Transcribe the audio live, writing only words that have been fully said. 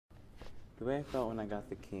The way I felt when I got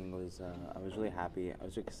the King was I was really happy. I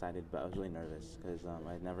was excited, but I was really nervous because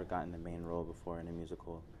I'd never gotten a main role before in a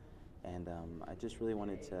musical, and I just really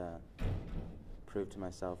wanted to prove to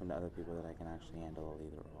myself and to other people that I can actually handle a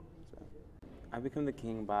lead role. So I become the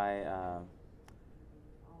King by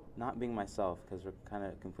not being myself because we're kind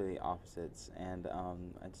of completely opposites, and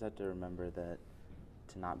I just have to remember that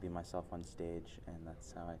to not be myself on stage, and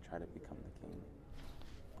that's how I try to become the King.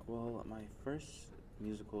 Well, my first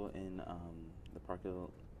musical in the Parkville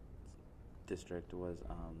district was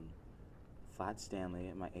Flat Stanley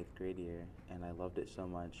in my 8th grade year, and I loved it so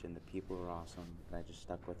much, and the people were awesome that I just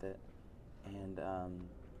stuck with it. And I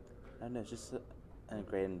don't know, it's just a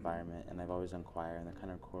great environment, and I've always done choir, and they're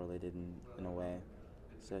kind of correlated in a way.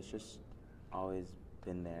 So it's just always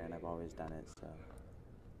been there, and I've always done it. So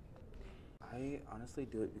I honestly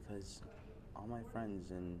do it because all my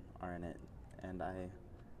friends are in it, and I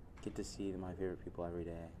get to see my favorite people every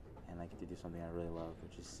day, and I get to do something I really love,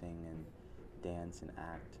 which is sing and dance and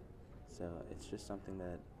act. So it's just something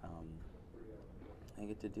that I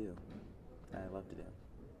get to do, that I love to do.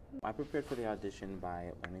 I prepared for the audition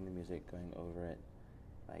by learning the music, going over it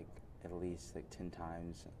like at least like 10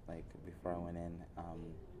 times like before I went in.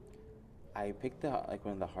 I picked one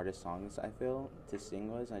of the hardest songs I feel to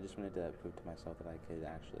sing was, and I just wanted to prove to myself that I could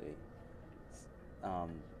actually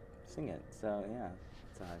um, sing it. So yeah,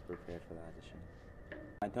 that's how I prepared for the audition.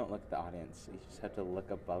 I don't look at the audience. You just have to look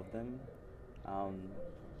above them. Um,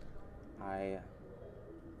 I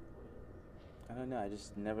I don't know. I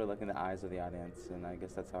just never look in the eyes of the audience, and I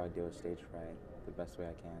guess that's how I deal with stage fright the best way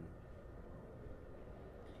I can.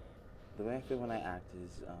 The way I feel when I act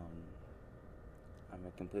is I'm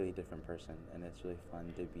a completely different person, and it's really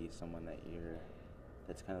fun to be someone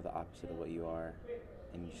that's kind of the opposite of what you are,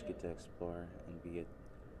 and you just get to explore and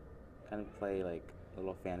kind of play like a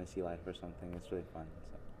little fantasy life or something. It's really fun.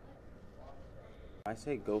 So I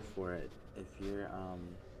say go for it. If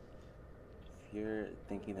you're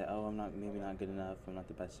thinking that, oh, I'm not maybe not good enough, I'm not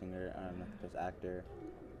the best singer, I'm not the best actor.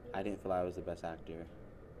 I didn't feel I was the best actor,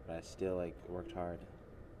 but I still like worked hard,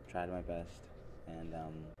 tried my best, and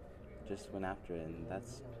just went after it. And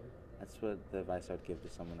that's what the advice I would give to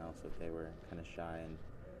someone else if they were kind of shy and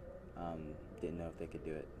didn't know if they could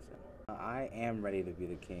do it. So I am ready to be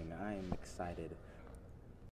the King. I am excited.